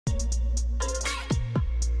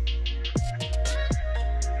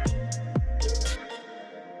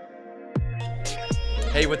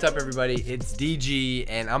Hey, what's up, everybody? It's DG,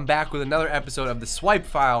 and I'm back with another episode of The Swipe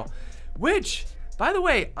File, which, by the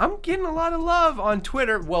way, I'm getting a lot of love on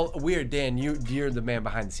Twitter. Well, weird, Dan, you're the man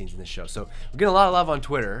behind the scenes in this show, so we're getting a lot of love on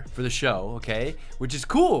Twitter for the show, okay? Which is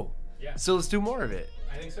cool. Yeah. So let's do more of it.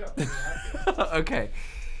 I think so. Okay.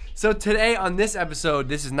 So today on this episode,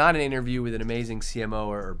 this is not an interview with an amazing CMO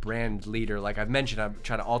or brand leader. Like I've mentioned, I'm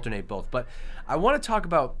trying to alternate both. But I want to talk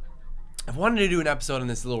about, I wanted to do an episode on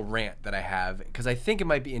this little rant that I have because I think it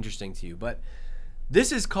might be interesting to you. But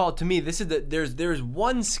this is called, to me, this is there's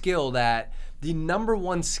one skill that, the number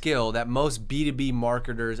one skill that most B2B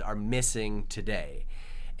marketers are missing today.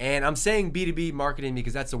 And I'm saying B2B marketing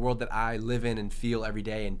because that's the world that I live in and feel every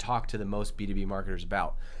day and talk to the most B2B marketers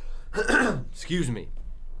about. Excuse me.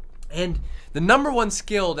 And the number one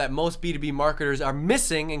skill that most B2B marketers are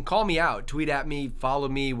missing, and call me out, tweet at me, follow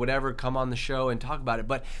me, whatever, come on the show and talk about it.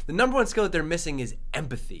 But the number one skill that they're missing is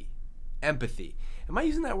empathy. Empathy. Am I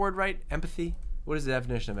using that word right? Empathy? What is the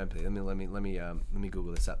definition of empathy? Let me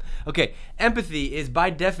Google this up. Okay, empathy is by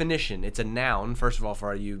definition, it's a noun. First of all,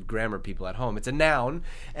 for all you grammar people at home, it's a noun.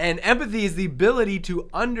 And empathy is the ability to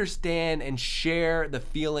understand and share the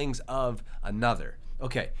feelings of another.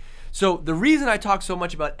 Okay. So the reason I talk so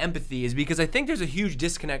much about empathy is because I think there's a huge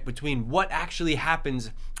disconnect between what actually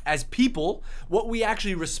happens as people, what we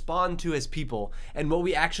actually respond to as people, and what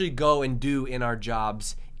we actually go and do in our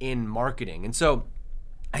jobs in marketing. And so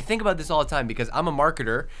I think about this all the time because I'm a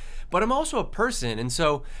marketer, but I'm also a person. And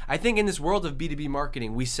so I think in this world of B2B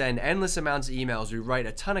marketing, we send endless amounts of emails, we write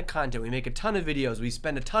a ton of content, we make a ton of videos, we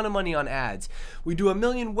spend a ton of money on ads, we do 1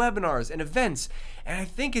 million webinars and events. And I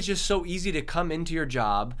think it's just so easy to come into your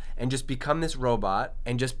job and just become this robot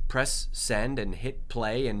and just press send and hit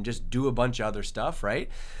play and just do a bunch of other stuff, right?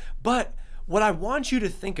 But what I want you to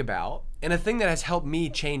think about, and a thing that has helped me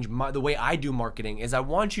change the way I do marketing, is I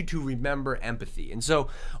want you to remember empathy. And so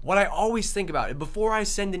what I always think about, before I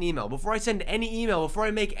send an email, before I send any email, before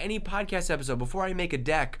I make any podcast episode, before I make a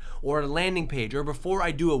deck or a landing page, or before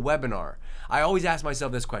I do a webinar, I always ask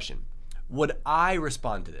myself this question: would I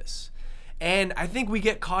respond to this? And I think we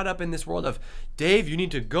get caught up in this world of, Dave, you need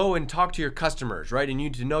to go and talk to your customers, right? And you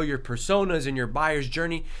need to know your personas and your buyer's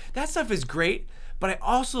journey. That stuff is great. But I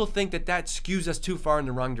also think that skews us too far in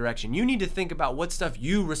the wrong direction. You need to think about what stuff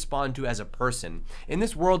you respond to as a person. In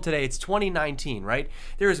this world today, it's 2019, right?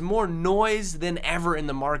 There is more noise than ever in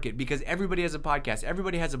the market because everybody has a podcast,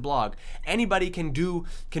 everybody has a blog. Anybody can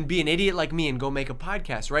be an idiot like me and go make a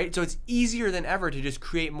podcast, right? So it's easier than ever to just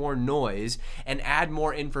create more noise and add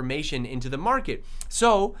more information into the market.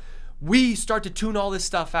 So we start to tune all this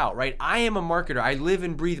stuff out, right? I am a marketer. I live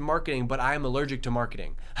and breathe marketing, but I am allergic to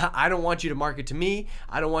marketing. I don't want you to market to me.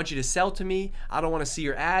 I don't want you to sell to me. I don't want to see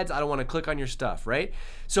your ads. I don't want to click on your stuff, right?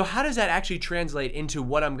 So how does that actually translate into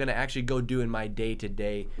what I'm going to actually go do in my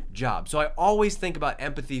day-to-day job? So I always think about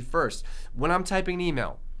empathy first. When I'm typing an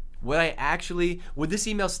email, would this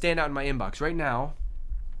email stand out in my inbox? Right now,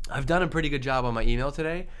 I've done a pretty good job on my email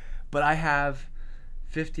today, but I have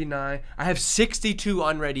 62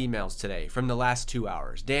 unread emails today from the last 2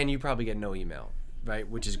 hours. Dan, you probably get no email, right?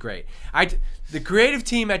 Which is great. The creative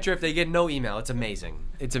team at Drift, they get no email. It's amazing.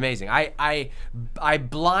 It's amazing. I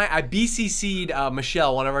BCC'd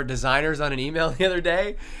Michelle, one of our designers, on an email the other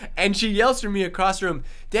day, and she yells from me across the room,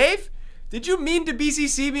 Dave, did you mean to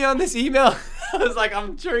BCC me on this email? I was like,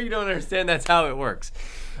 I'm sure you don't understand that's how it works.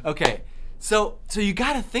 Okay, so you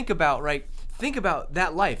got to think about, right? Think about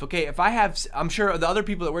that life, okay? I'm sure the other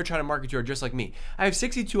people that we're trying to market to are just like me. I have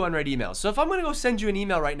 62 unread emails. So if I'm gonna go send you an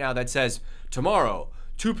email right now that says, tomorrow,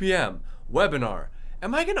 2 p.m., webinar,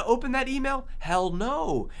 am I gonna open that email? Hell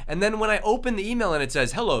no. And then when I open the email and it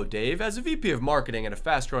says, hello, Dave, as a VP of marketing at a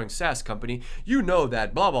fast-growing SaaS company, you know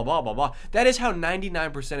that blah, blah, blah, blah, blah. That is how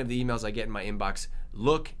 99% of the emails I get in my inbox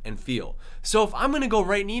look and feel. So if I'm gonna go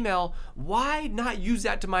write an email, why not use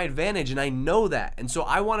that to my advantage? And I know that. And so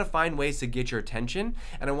I wanna find ways to get your attention,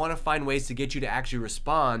 and I wanna find ways to get you to actually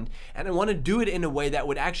respond, and I wanna do it in a way that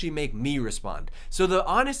would actually make me respond. So the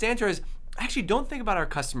honest answer is, actually don't think about our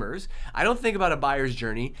customers. I don't think about a buyer's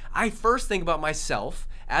journey. I first think about myself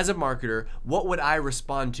as a marketer. What would I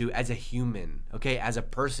respond to as a human, okay, as a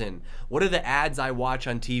person? What are the ads I watch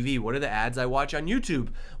on TV? What are the ads I watch on YouTube?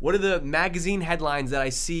 What are the magazine headlines that I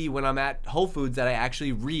see when I'm at Whole Foods that I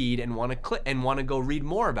actually read and want to click and want to go read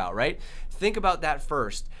more about, right? think about that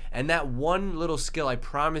first. And that one little skill, I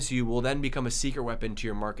promise you, will then become a secret weapon to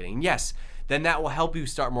your marketing. Yes, then that will help you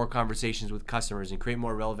start more conversations with customers and create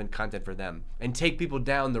more relevant content for them and take people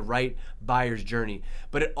down the right buyer's journey.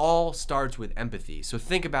 But it all starts with empathy. So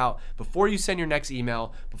think about, before you send your next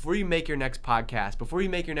email, before you make your next podcast, before you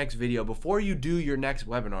make your next video, before you do your next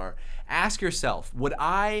webinar, ask yourself, would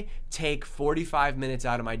I take 45 minutes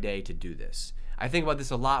out of my day to do this? I think about this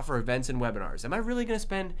a lot for events and webinars. Am I really going to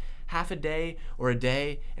spend half a day or a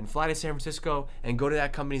day and fly to San Francisco and go to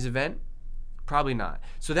that company's event? Probably not.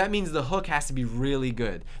 So that means the hook has to be really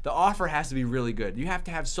good. The offer has to be really good. You have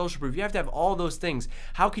to have social proof. You have to have all those things.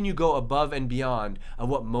 How can you go above and beyond of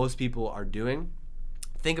what most people are doing?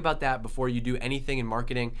 Think about that before you do anything in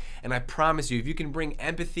marketing. And I promise you, if you can bring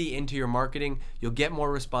empathy into your marketing, you'll get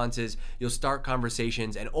more responses, you'll start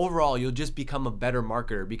conversations, and overall, you'll just become a better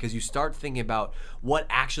marketer because you start thinking about what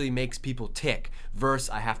actually makes people tick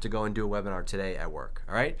versus I have to go and do a webinar today at work,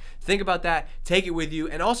 all right? Think about that, take it with you,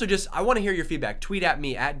 and also just, I wanna hear your feedback. Tweet at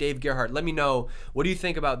me, at Dave Gerhardt. Let me know, what do you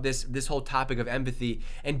think about this whole topic of empathy?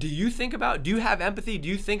 And do you have empathy? Do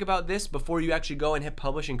you think about this before you actually go and hit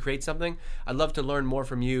publish and create something? I'd love to learn more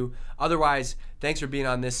from you. Otherwise, thanks for being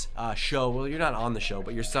on this show. Well, you're not on the show,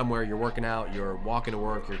 but you're somewhere, you're working out, you're walking to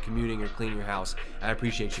work, you're commuting, you're cleaning your house. I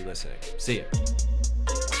appreciate you listening. See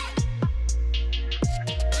ya.